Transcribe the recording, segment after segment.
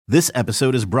This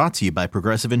episode is brought to you by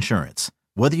Progressive Insurance.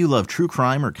 Whether you love true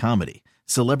crime or comedy,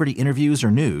 celebrity interviews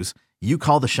or news, you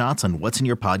call the shots on what's in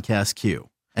your podcast queue.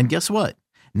 And guess what?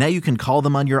 Now you can call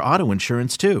them on your auto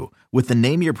insurance too with the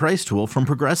Name Your Price tool from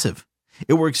Progressive.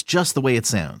 It works just the way it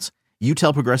sounds. You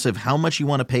tell Progressive how much you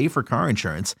want to pay for car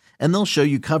insurance, and they'll show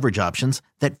you coverage options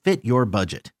that fit your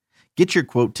budget. Get your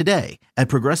quote today at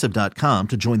Progressive.com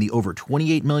to join the over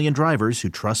 28 million drivers who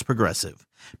trust Progressive.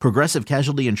 Progressive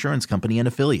Casualty Insurance Company and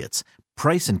Affiliates.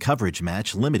 Price and coverage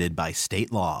match limited by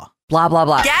state law. Blah, blah,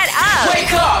 blah. Get up!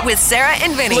 Wake up! With Sarah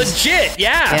and Vinny. Legit,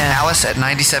 yeah. Alice at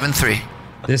 97.3.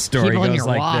 This story Keep on goes your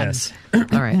like wad. this. All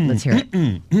right, let's hear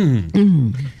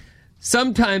it.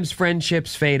 Sometimes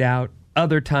friendships fade out.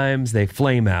 Other times they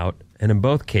flame out. And in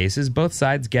both cases, both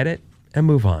sides get it and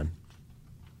move on.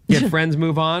 Get friends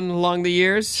move on along the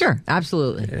years? Sure,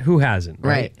 absolutely. Who hasn't,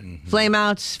 right? Flame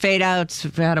outs, fade outs,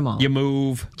 we've had them all. You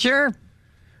move. Sure.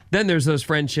 Then there's those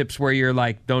friendships where you're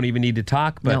like, don't even need to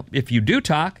talk. But Nope. if you do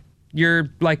talk, you're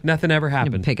like, nothing ever You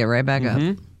happened. pick it right back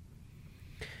up.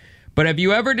 But have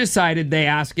you ever decided, they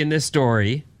ask in this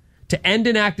story, to end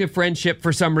an active friendship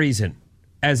for some reason?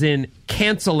 As in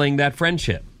canceling that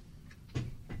friendship.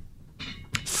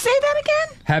 Say that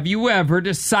again? Have you ever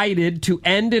decided to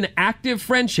end an active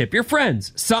friendship? You're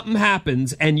friends. Something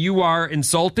happens and you are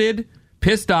insulted,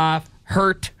 pissed off,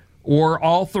 hurt, or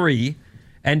all three,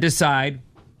 and decide,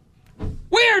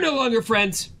 we are no longer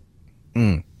friends.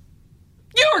 You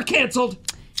are canceled.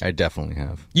 I definitely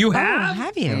have. You Oh, have?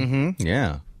 have you?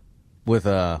 Yeah. With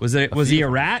Was he a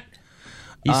rat?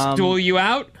 He stole you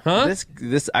out? Huh?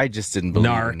 this I just didn't believe.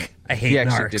 Narc. I hate He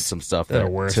actually narcs. did some stuff They're the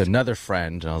worst. to another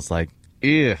friend, and I was like,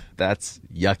 ew, that's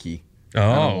yucky. I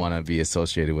Oh. don't want to be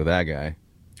associated with that guy.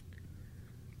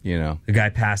 You know. The guy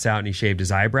passed out and he shaved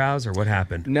his eyebrows, or what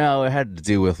happened? No, it had to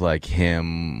do with like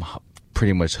him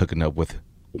pretty much hooking up with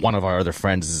one of our other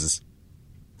friends'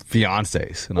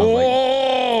 fiancés, and I was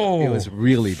like, it was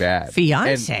really bad.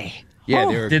 Fiance. And, yeah,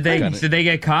 they were Did they gonna- did they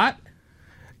get caught?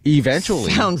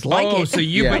 eventually? Sounds like it. So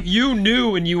you Yeah. but you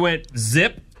knew and you went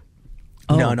zip.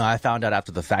 No, I found out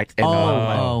after the fact, and a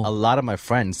lot of my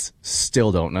friends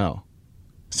still don't know.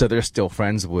 So they're still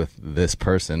friends with this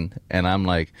person, and I'm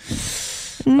like,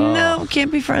 No,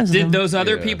 can't be friends with Did them. those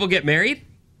other people get married?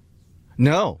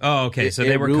 no. Oh, okay. So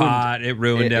they were ruined- caught. It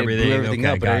ruined everything. It blew everything Okay,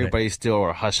 up, but got it. everybody still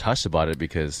are hush about it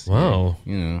because, Wow.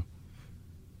 you know,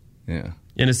 yeah.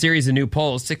 In a series of new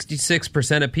polls,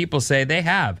 66% of people say they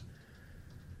have.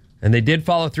 And they did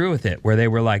follow through with it, where they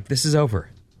were like, this is over.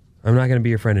 I'm not going to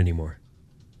be your friend anymore.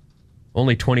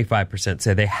 Only 25%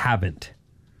 say they haven't.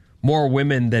 More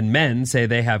women than men say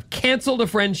they have canceled a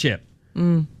friendship.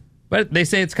 But they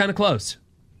say it's kind of close.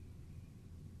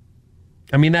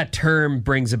 I mean, that term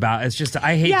brings about, it's just,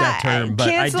 I hate that term, but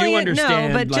I do canceling it,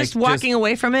 understand. No, but like, just walking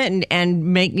away from it and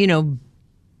make,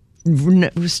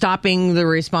 stopping the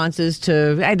responses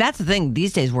to, that's the thing.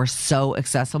 These days, we're so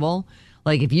accessible.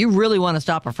 Like, if you really want to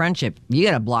stop a friendship, you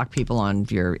got to block people on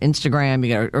your Instagram,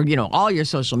 or all your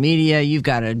social media. You've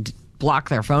got to block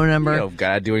their phone number. You don't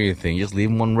gotta do anything. You just leave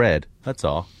them on red. That's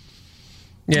all.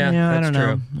 Yeah, that's I don't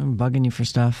true. know. I'm bugging you for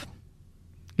stuff.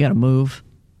 You got to move.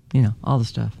 All the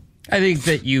stuff. I think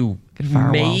that you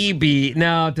maybe...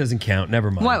 No, it doesn't count. Never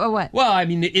mind. What? Well, I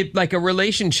mean, like a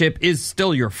relationship is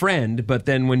still your friend, but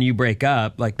then when you break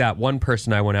up, like that one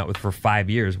person I went out with for 5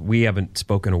 years, we haven't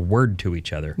spoken a word to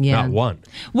each other. Yeah. Not one.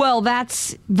 Well,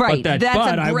 that's right. But that's a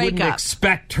I wouldn't breakup.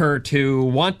 expect her to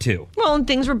want to. Well, and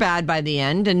things were bad by the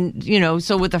end. And,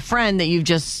 so with a friend that you've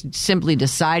just simply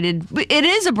decided, it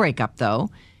is a breakup, though.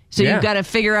 So Yeah. you've got to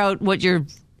figure out what you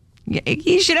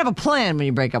should have a plan when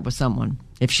you break up with someone.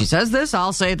 If she says this,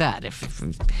 I'll say that. If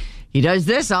he does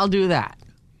this, I'll do that.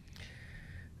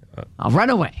 I'll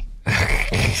run away.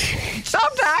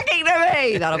 Stop talking to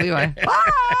me. That'll be my,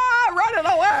 running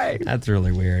away. That's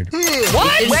really weird.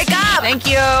 What? Wake up! Thank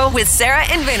you. With Sarah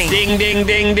and Vinny. Ding, ding,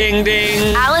 ding, ding,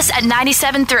 ding. Alice at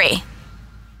 97.3.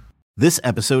 This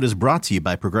episode is brought to you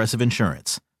by Progressive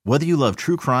Insurance. Whether you love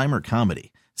true crime or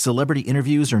comedy, celebrity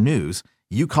interviews or news,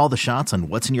 you call the shots on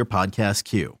what's in your podcast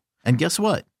queue. And guess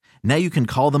what? Now you can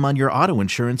call them on your auto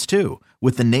insurance too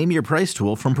with the Name Your Price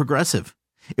tool from Progressive.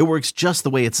 It works just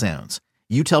the way it sounds.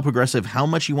 You tell Progressive how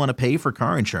much you want to pay for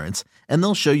car insurance, and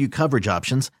they'll show you coverage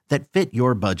options that fit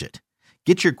your budget.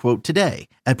 Get your quote today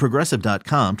at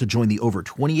Progressive.com to join the over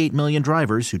 28 million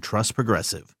drivers who trust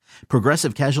Progressive.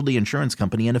 Progressive Casualty Insurance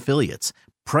Company and Affiliates.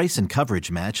 Price and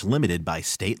coverage match limited by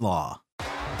state law.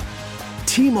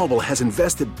 T-Mobile has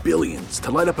invested billions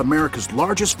to light up America's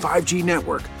largest 5G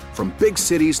network, from big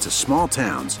cities to small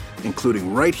towns,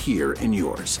 including right here in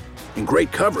yours. And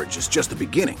great coverage is just the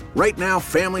beginning. Right now,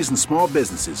 families and small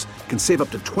businesses can save up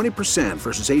to 20%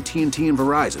 versus AT&T and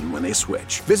Verizon when they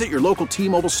switch. Visit your local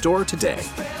T-Mobile store today.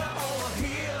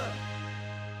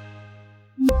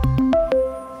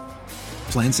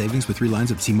 Plan savings with 3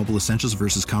 lines of T-Mobile Essentials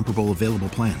versus comparable available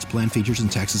plans. Plan features and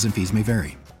taxes and fees may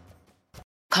vary.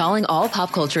 Calling all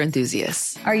pop culture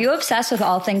enthusiasts. Are you obsessed with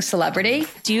all things celebrity?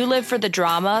 Do you live for the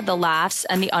drama, the laughs,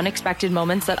 and the unexpected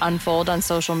moments that unfold on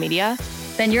social media?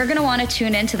 Then you're going to want to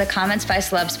tune in to the Comments by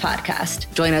Celebs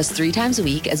podcast. Join us 3 times a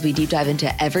week as we deep dive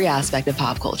into every aspect of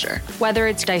pop culture. Whether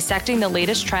it's dissecting the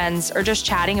latest trends or just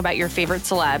chatting about your favorite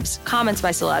celebs, Comments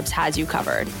by Celebs has you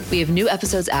covered. We have new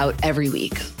episodes out every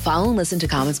week. Follow and listen to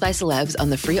Comments by Celebs on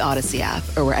the free Odyssey app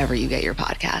or wherever you get your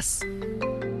podcasts.